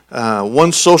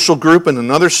one social group and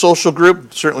another social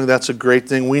group, certainly that's a great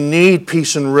thing. We need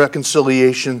peace and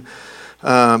reconciliation,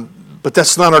 but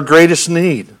that's not our greatest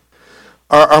need.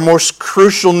 Our most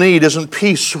crucial need isn't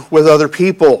peace with other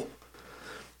people.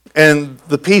 And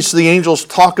the peace the angels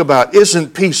talk about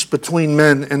isn't peace between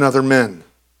men and other men.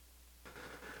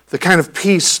 The kind of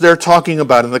peace they're talking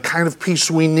about and the kind of peace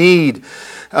we need,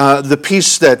 the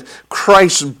peace that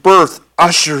Christ's birth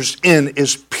ushers in,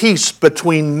 is peace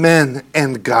between men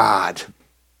and God.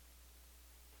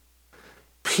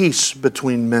 Peace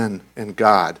between men and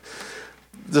God.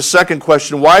 The second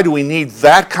question, why do we need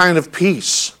that kind of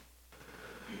peace?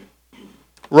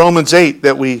 Romans 8,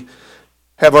 that we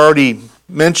have already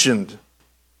mentioned,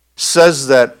 says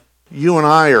that you and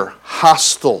I are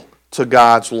hostile to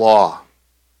God's law.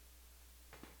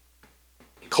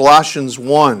 Colossians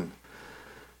 1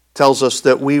 tells us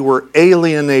that we were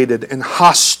alienated and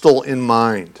hostile in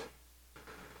mind.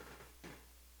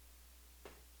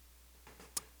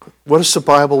 What does the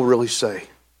Bible really say?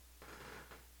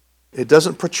 It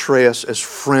doesn't portray us as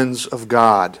friends of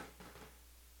God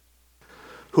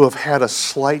who have had a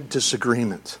slight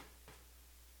disagreement.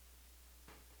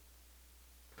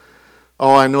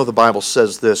 Oh, I know the Bible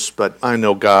says this, but I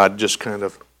know God just kind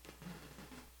of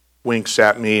winks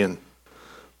at me and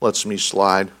lets me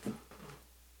slide.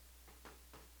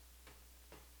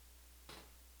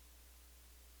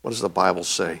 What does the Bible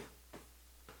say?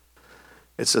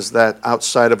 It says that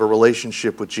outside of a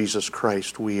relationship with Jesus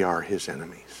Christ, we are his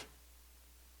enemies.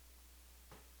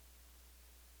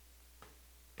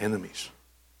 Enemies.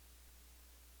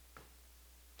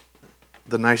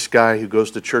 The nice guy who goes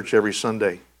to church every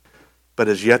Sunday, but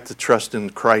has yet to trust in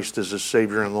Christ as his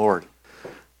Savior and Lord.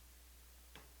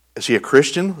 Is he a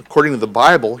Christian? According to the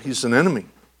Bible, he's an enemy.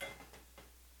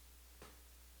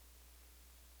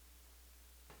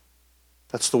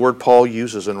 That's the word Paul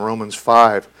uses in Romans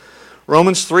 5.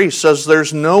 Romans 3 says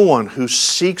there's no one who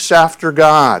seeks after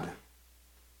God.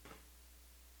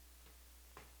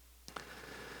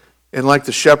 And like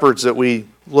the shepherds that we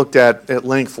looked at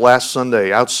length last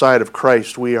Sunday, outside of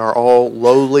Christ, we are all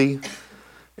lowly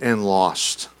and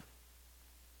lost.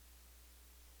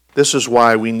 This is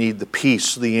why we need the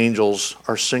peace the angels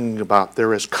are singing about.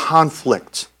 There is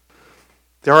conflict.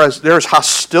 There is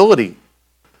hostility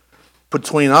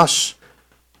between us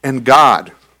and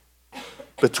God,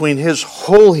 between his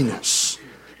holiness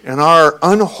and our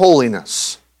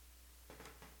unholiness.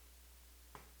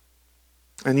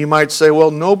 And you might say,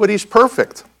 well, nobody's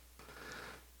perfect.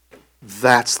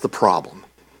 That's the problem.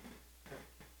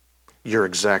 You're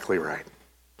exactly right.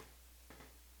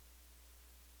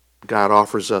 God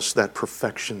offers us that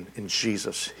perfection in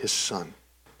Jesus, his Son.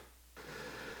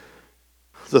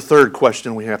 The third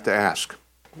question we have to ask,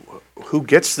 who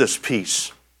gets this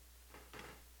peace?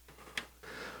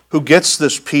 Who gets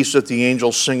this peace that the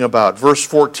angels sing about? Verse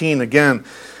 14 again,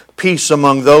 peace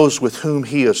among those with whom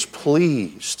he is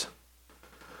pleased.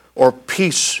 Or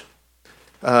peace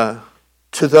to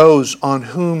those on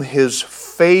whom his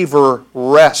favor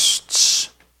rests.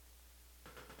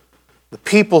 The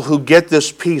people who get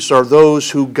this peace are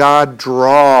those who God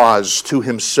draws to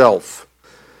himself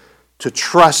to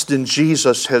trust in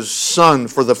Jesus, his Son,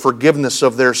 for the forgiveness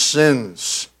of their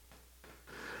sins.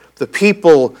 The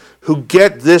people who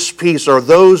get this peace are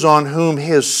those on whom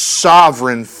his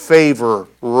sovereign favor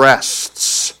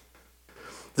rests.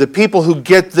 The people who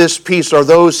get this peace are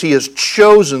those he has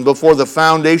chosen before the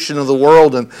foundation of the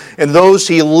world, and those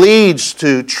he leads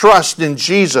to trust in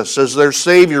Jesus as their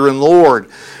Savior and Lord.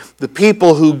 The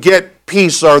people who get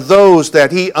peace are those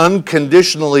that he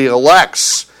unconditionally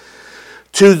elects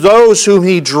to those whom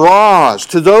he draws,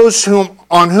 to those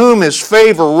on whom his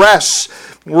favor rests.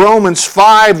 Romans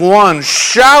 5:1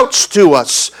 shouts to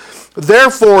us,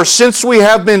 therefore, since we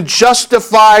have been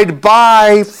justified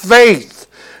by faith.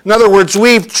 In other words,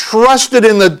 we've trusted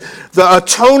in the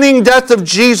atoning death of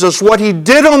Jesus, what he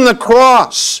did on the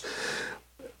cross.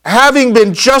 Having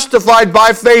been justified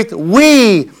by faith,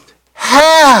 we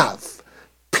have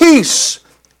peace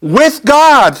with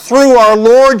God through our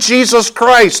Lord Jesus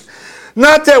Christ.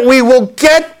 Not that we will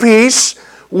get peace.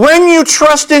 When you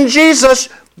trust in Jesus,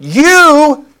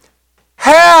 you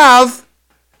have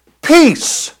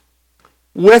peace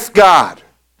with God.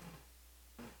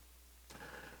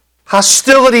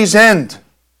 Hostilities end.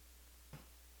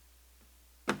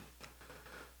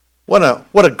 What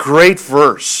a great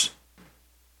verse.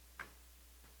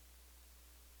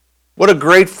 What a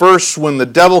great verse when the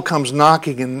devil comes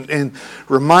knocking and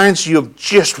reminds you of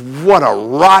just what a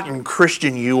rotten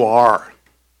Christian you are.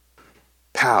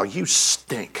 Pal, you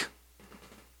stink.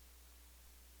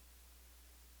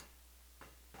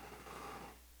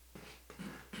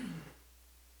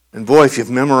 And boy, if you've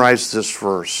memorized this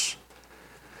verse,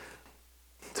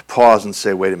 to pause and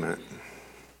say, wait a minute.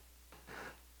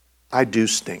 I do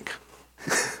stink.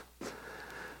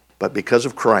 But because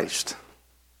of Christ,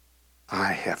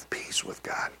 I have peace with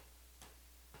God.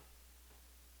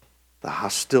 The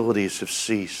hostilities have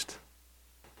ceased.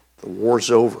 The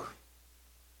war's over.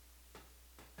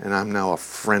 And I'm now a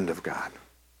friend of God.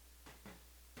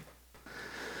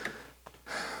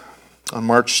 On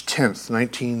March 10th,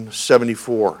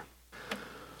 1974,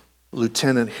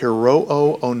 Lieutenant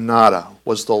Hiroo Onoda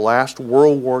was the last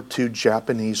World War II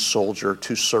Japanese soldier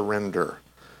to surrender.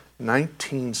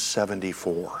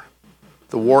 1974.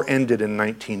 The war ended in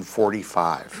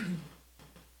 1945.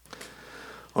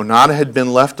 Onoda had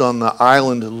been left on the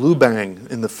island Lubang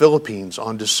in the Philippines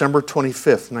on December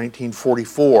 25th,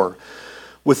 1944,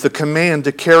 with the command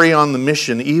to carry on the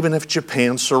mission even if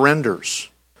Japan surrenders.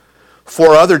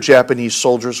 4 other Japanese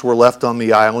soldiers were left on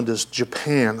the island as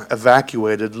Japan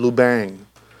evacuated Lubang.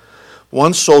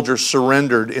 1 soldier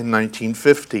surrendered in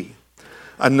 1950.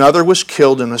 Another was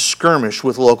killed in a skirmish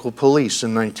with local police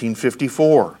in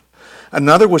 1954.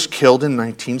 Another was killed in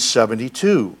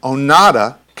 1972.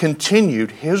 Onoda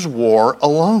continued his war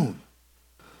alone.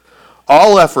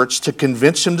 All efforts to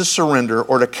convince him to surrender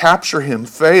or to capture him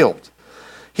failed.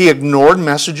 He ignored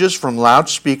messages from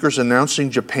loudspeakers announcing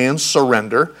Japan's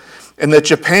surrender and that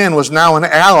Japan was now an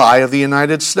ally of the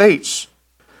United States.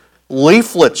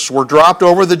 Leaflets were dropped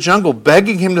over the jungle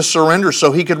begging him to surrender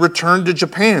so he could return to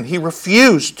Japan. He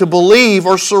refused to believe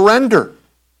or surrender.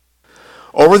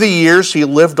 Over the years, he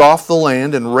lived off the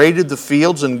land and raided the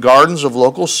fields and gardens of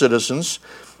local citizens.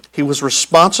 He was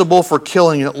responsible for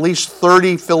killing at least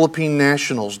 30 Philippine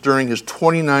nationals during his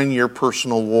 29-year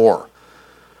personal war.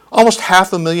 Almost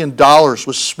 $500,000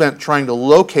 was spent trying to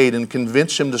locate and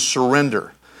convince him to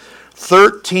surrender.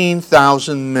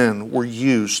 13,000 men were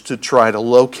used to try to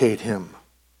locate him.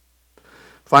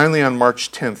 Finally, on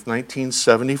March 10th,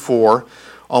 1974,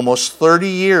 almost 30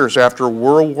 years after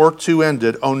World War II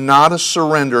ended, Onoda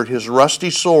surrendered his rusty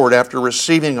sword after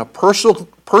receiving a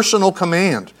personal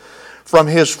command from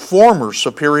his former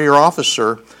superior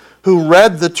officer who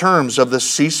read the terms of the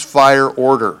ceasefire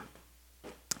order.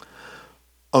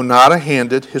 Onoda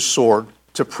handed his sword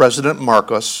to President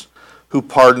Marcos, who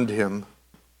pardoned him.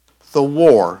 The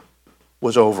war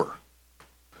was over.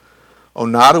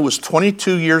 Onoda was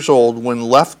 22 years old when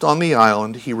left on the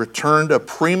island. He returned a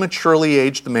prematurely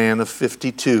aged man of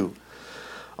 52.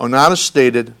 Onoda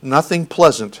stated, "Nothing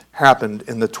pleasant happened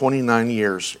in the 29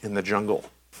 years in the jungle."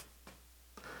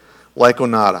 Like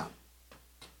Onoda,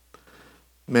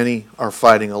 many are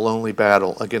fighting a lonely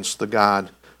battle against the God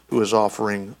who is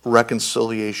offering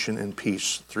reconciliation and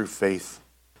peace through faith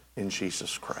in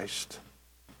Jesus Christ.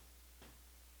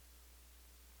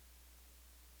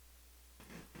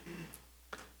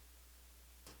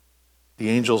 The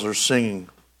angels are singing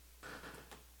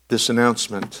this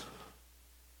announcement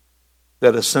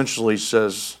that essentially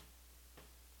says,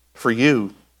 for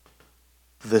you,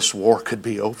 this war could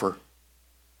be over.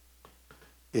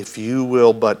 If you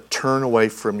will but turn away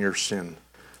from your sin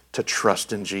to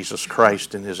trust in Jesus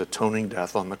Christ and his atoning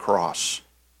death on the cross,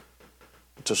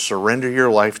 to surrender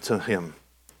your life to him,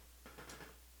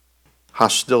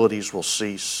 hostilities will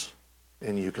cease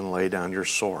and you can lay down your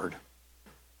sword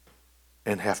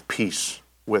and have peace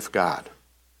with God.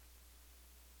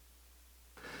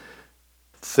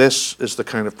 This is the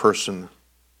kind of person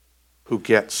who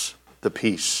gets the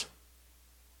peace.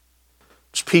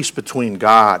 It's peace between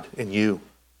God and you.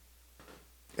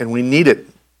 And we need it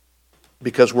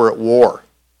because we're at war.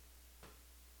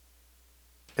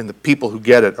 And the people who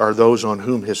get it are those on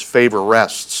whom his favor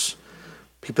rests.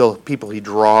 People he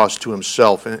draws to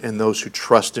himself, and those who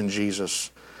trust in Jesus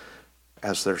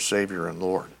as their Savior and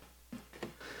Lord.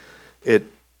 It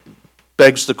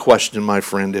begs the question, my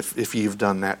friend, if you've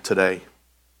done that today.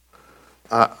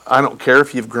 I don't care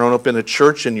if you've grown up in a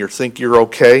church and you think you're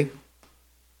okay.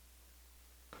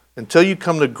 Until you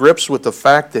come to grips with the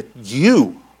fact that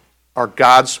you are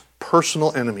God's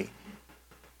personal enemy.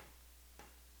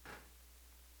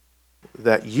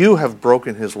 That you have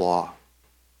broken his law.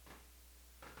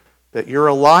 That you're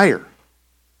a liar.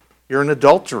 You're an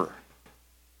adulterer.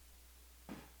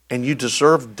 And you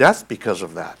deserve death because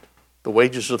of that. The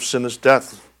wages of sin is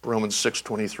death, Romans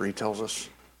 6:23 tells us.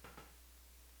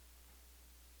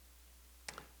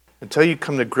 Until you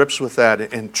come to grips with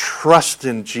that and trust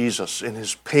in Jesus, in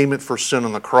his payment for sin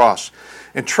on the cross,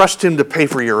 and trust him to pay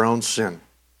for your own sin,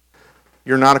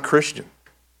 you're not a Christian.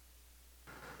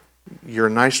 You're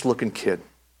a nice-looking kid.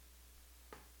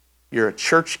 You're a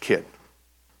church kid.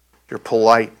 You're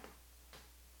polite.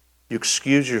 You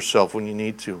excuse yourself when you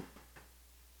need to.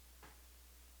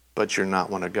 But you're not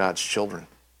one of God's children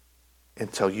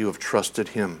until you have trusted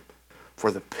him for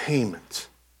the payment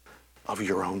of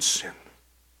your own sin.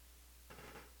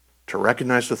 To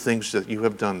recognize the things that you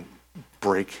have done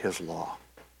break his law.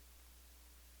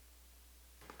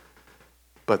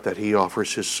 But that he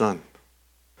offers his son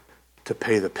to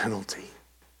pay the penalty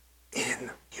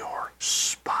in your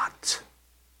spot.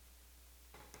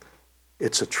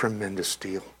 It's a tremendous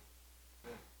deal.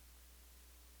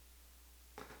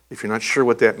 If you're not sure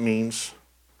what that means,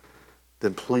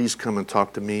 then please come and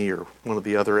talk to me or one of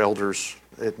the other elders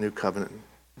at New Covenant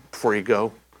before you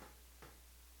go.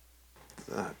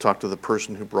 Talk to the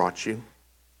person who brought you.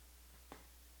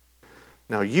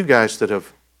 Now, you guys that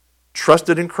have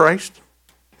trusted in Christ,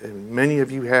 and many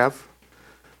of you have,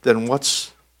 then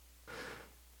what's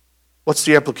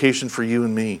the application for you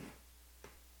and me?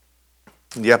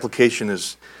 And the application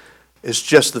is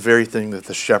just the very thing that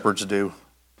the shepherds do.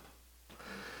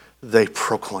 They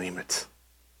proclaim it.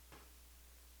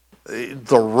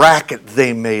 The racket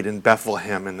they made in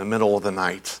Bethlehem in the middle of the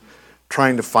night,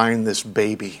 trying to find this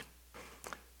baby.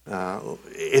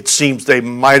 It seems they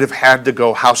might have had to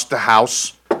go house to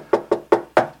house.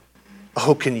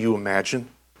 Oh, can you imagine?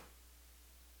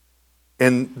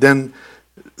 And then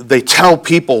they tell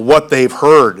people what they've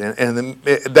heard, and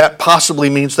that possibly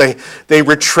means they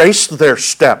retraced their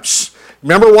steps.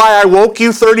 Remember why I woke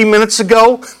you 30 minutes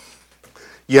ago?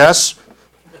 Yes.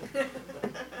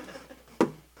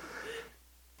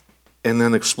 And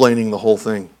then explaining the whole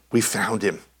thing. We found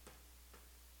him.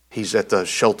 He's at the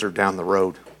shelter down the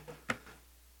road.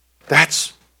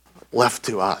 That's left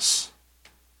to us.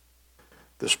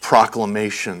 This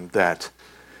proclamation that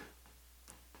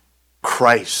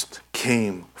Christ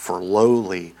came for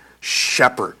lowly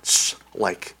shepherds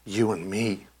like you and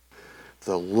me.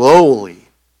 The lowly,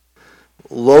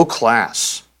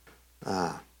 low-class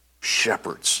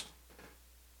shepherds.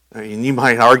 I mean, you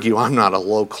might argue I'm not a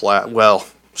low-class. Well,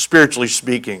 spiritually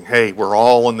speaking, hey, we're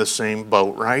all in the same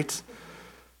boat, right?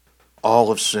 All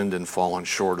have sinned and fallen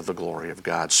short of the glory of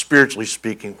God. Spiritually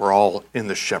speaking, we're all in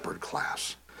the shepherd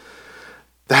class.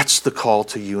 That's the call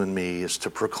to you and me, is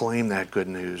to proclaim that good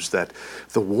news, that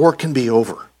the war can be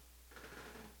over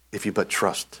if you but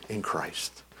trust in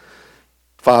Christ.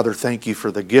 Father, thank you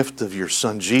for the gift of your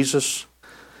Son, Jesus.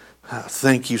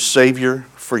 Thank you, Savior,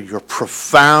 for your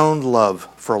profound love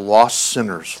for lost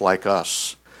sinners like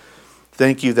us.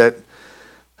 Thank you that,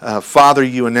 Father,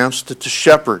 you announced it to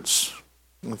shepherds.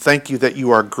 And thank you that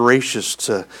you are gracious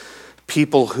to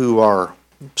people who are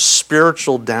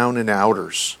spiritual down and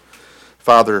outers.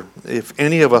 Father, if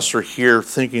any of us are here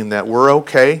thinking that we're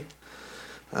okay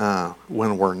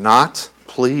when we're not,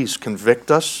 please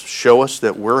convict us. Show us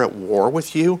that we're at war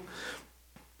with you.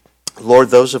 Lord,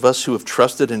 those of us who have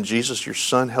trusted in Jesus, your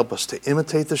Son, help us to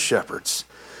imitate the shepherds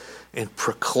in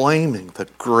proclaiming the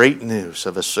great news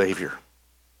of a Savior.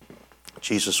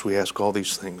 Jesus, we ask all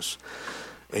these things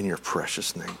in your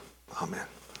precious name. Amen.